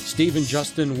open. Steve and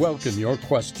Justin welcome your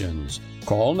questions.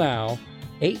 Call now.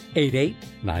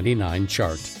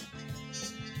 888-99-CHART.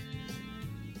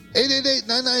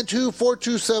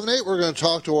 888-992-4278. We're going to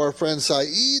talk to our friend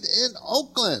Saeed in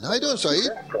Oakland. How you doing,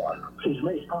 Saeed? Oh,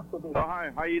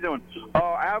 hi. How you doing?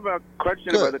 I have a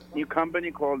question about a new company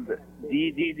called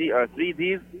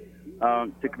 3Ds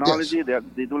Technology. Yes.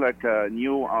 They do like a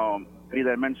new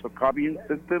three-dimensional copying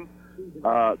system,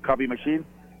 copy machine.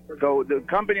 So the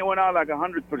company went out like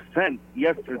 100%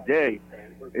 yesterday.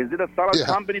 Is it a solid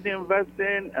company to invest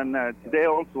in? And today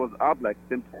also was up like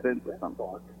 10% or something.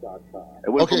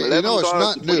 It went from $11 it's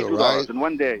not new, right? In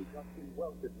one day.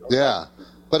 Yeah,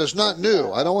 but it's not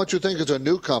new. I don't want you to think it's a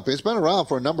new company. It's been around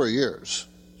for a number of years.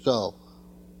 So,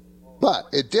 but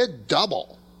it did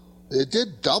double. It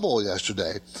did double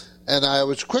yesterday. And I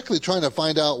was quickly trying to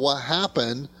find out what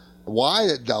happened, why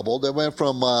it doubled. It went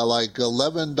from like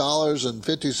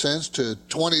 $11.50 to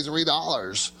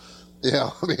 $23.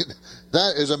 I mean,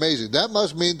 that is amazing. That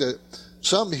must mean that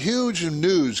some huge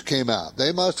news came out.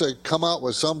 They must have come out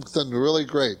with something really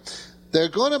great. They're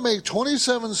going to make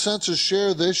 27 cents a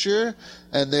share this year,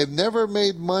 and they've never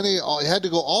made money. It had to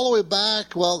go all the way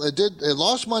back. Well, it did. It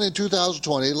lost money in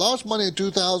 2020. It lost money in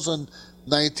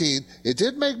 2019. It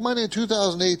did make money in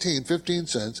 2018, 15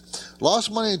 cents.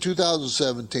 Lost money in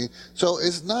 2017. So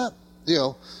it's not,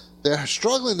 they're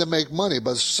struggling to make money,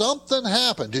 but something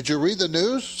happened. Did you read the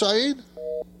news, Saeed?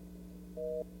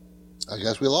 I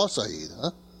guess we lost Saeed,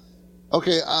 huh?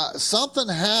 Okay, something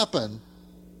happened.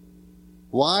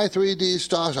 Why 3D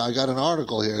stocks? I got an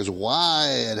article here is why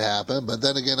it happened, but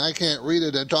then again, I can't read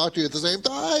it and talk to you at the same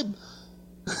time.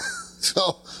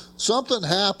 So something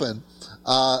happened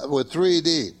with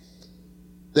 3D.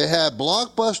 They had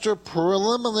blockbuster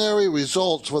preliminary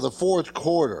results for the fourth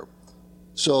quarter.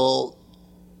 So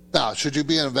now, should you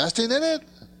be investing in it?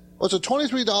 Well, it's a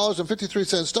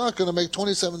 $23.53 stock going to make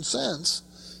 27 cents.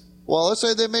 Well, let's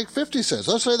say they make 50 cents.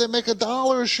 Let's say they make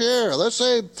 $1 a share. Let's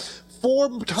say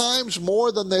 4 times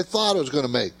more than they thought it was going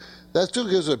to make. That still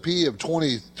gives a P of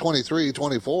 20, 23,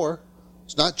 24.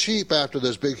 It's not cheap after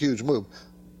this big, huge move.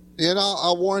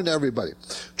 I'll warn everybody.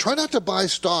 Try not to buy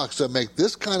stocks that make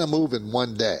this kind of move in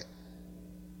one day.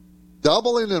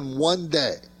 Doubling in one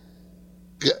day.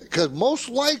 Because most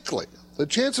likely, the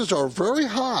chances are very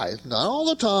high, not all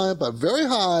the time, but very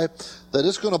high, that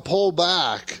it's going to pull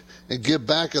back and give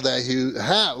back of that huge,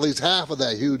 at least half of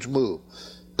that huge move.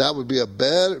 That would be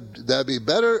better.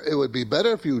 It would be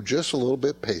better if you were just a little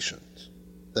bit patient.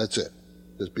 That's it.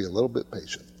 Just be a little bit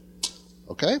patient.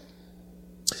 Okay?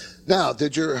 Now,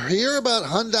 did you hear about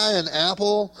Hyundai and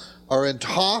Apple are in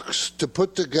talks to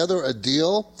put together a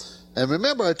deal? And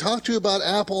remember, I talked to you about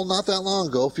Apple not that long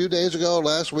ago, a few days ago,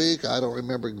 last week. I don't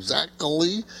remember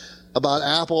exactly, about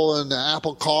Apple and the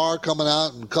Apple car coming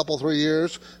out in a couple, 3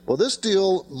 years. Well, this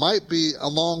deal might be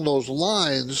along those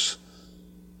lines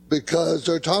because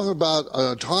they're talking about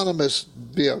an autonomous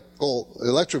vehicle,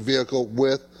 electric vehicle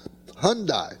with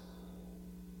Hyundai.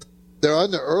 They're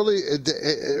on the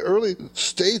early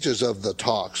stages of the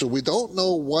talk, so we don't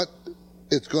know what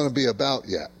it's going to be about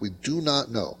yet. We do not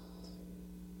know.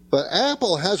 But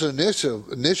Apple has an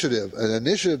initiative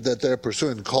that they're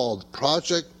pursuing called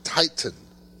Project Titan.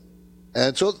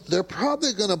 And so they're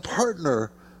probably going to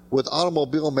partner with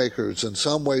automobile makers in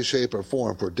some way, shape, or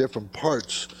form for different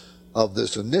parts of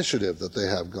this initiative that they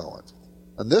have going.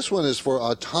 And this one is for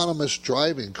autonomous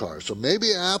driving cars. So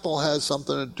maybe Apple has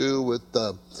something to do with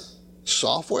the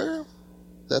software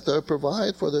that they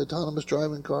provide for the autonomous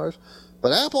driving cars.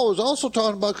 But Apple was also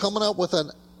talking about coming out with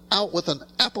an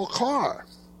Apple car.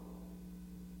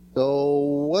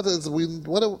 So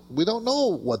we don't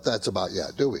know what that's about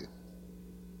yet, do we?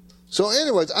 So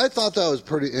anyways, I thought that was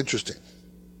pretty interesting.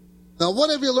 Now, what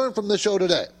have you learned from the show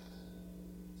today?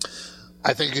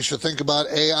 I think you should think about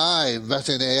AI,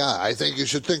 investing in AI. I think you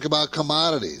should think about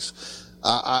commodities.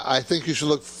 I think you should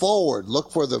look forward,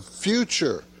 look for the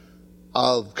future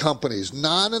of companies,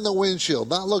 not in the windshield,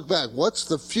 not look back. What's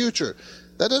the future?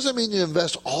 That doesn't mean you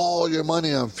invest all your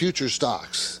money on future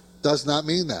stocks. Does not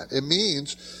mean that. It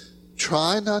means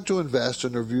try not to invest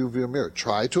in the review of your mirror.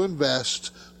 Try to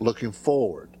invest looking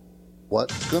forward.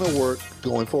 What's going to work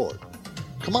going forward?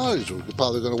 Commodities are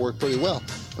probably going to work pretty well.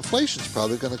 Inflation's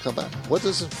probably going to come back.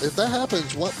 If that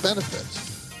happens, what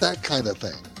benefits? That kind of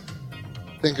thing.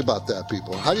 Think about that,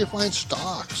 people. How do you find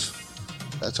stocks?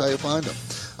 That's how you find them.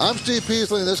 I'm Steve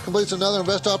Peasley, and this completes another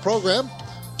Invest Talk program.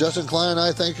 Justin Klein and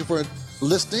I thank you for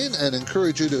listening and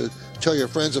encourage you to tell your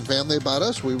friends and family about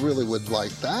us. We really would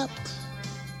like that.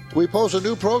 We post a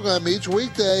new program each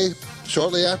weekday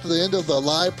shortly after the end of the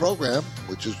live program,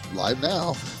 which is live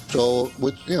now. So,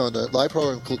 the live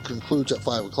program concludes at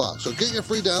 5 o'clock. So get your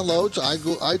free downloads,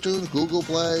 iTunes, Google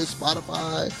Play,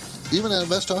 Spotify, even at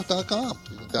investtalk.com.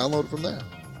 You can download it from there.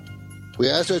 We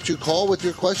ask that you call with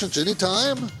your questions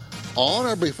anytime, on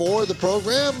or before the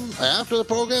program, after the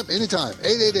program, anytime.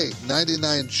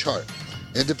 888-99-CHART.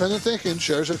 Independent thinking,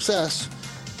 share success.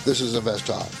 This is Invest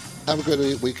Talk. Have a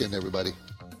good weekend, everybody.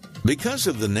 Because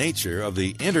of the nature of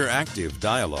the interactive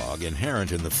dialogue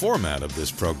inherent in the format of this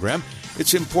program,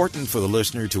 it's important for the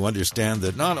listener to understand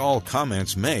that not all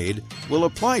comments made will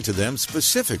apply to them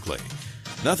specifically.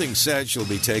 Nothing said shall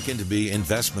be taken to be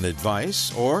investment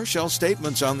advice, or shall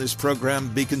statements on this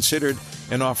program be considered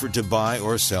an offer to buy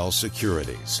or sell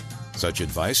securities. Such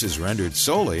advice is rendered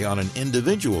solely on an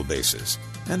individual basis,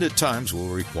 and at times will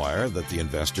require that the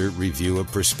investor review a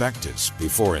prospectus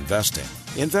before investing.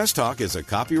 Invest Talk is a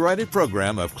copyrighted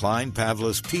program of Klein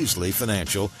Pavlis Peasley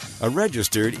Financial, a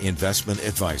registered investment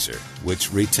advisor,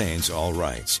 which retains all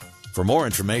rights. For more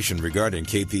information regarding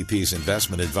KPP's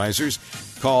investment advisors,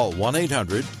 call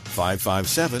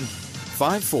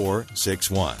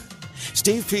 1-800-557-5461.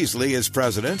 Steve Peasley is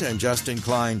President and Justin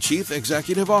Klein, Chief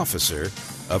Executive Officer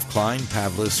of Klein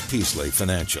Pavlis Peasley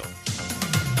Financial.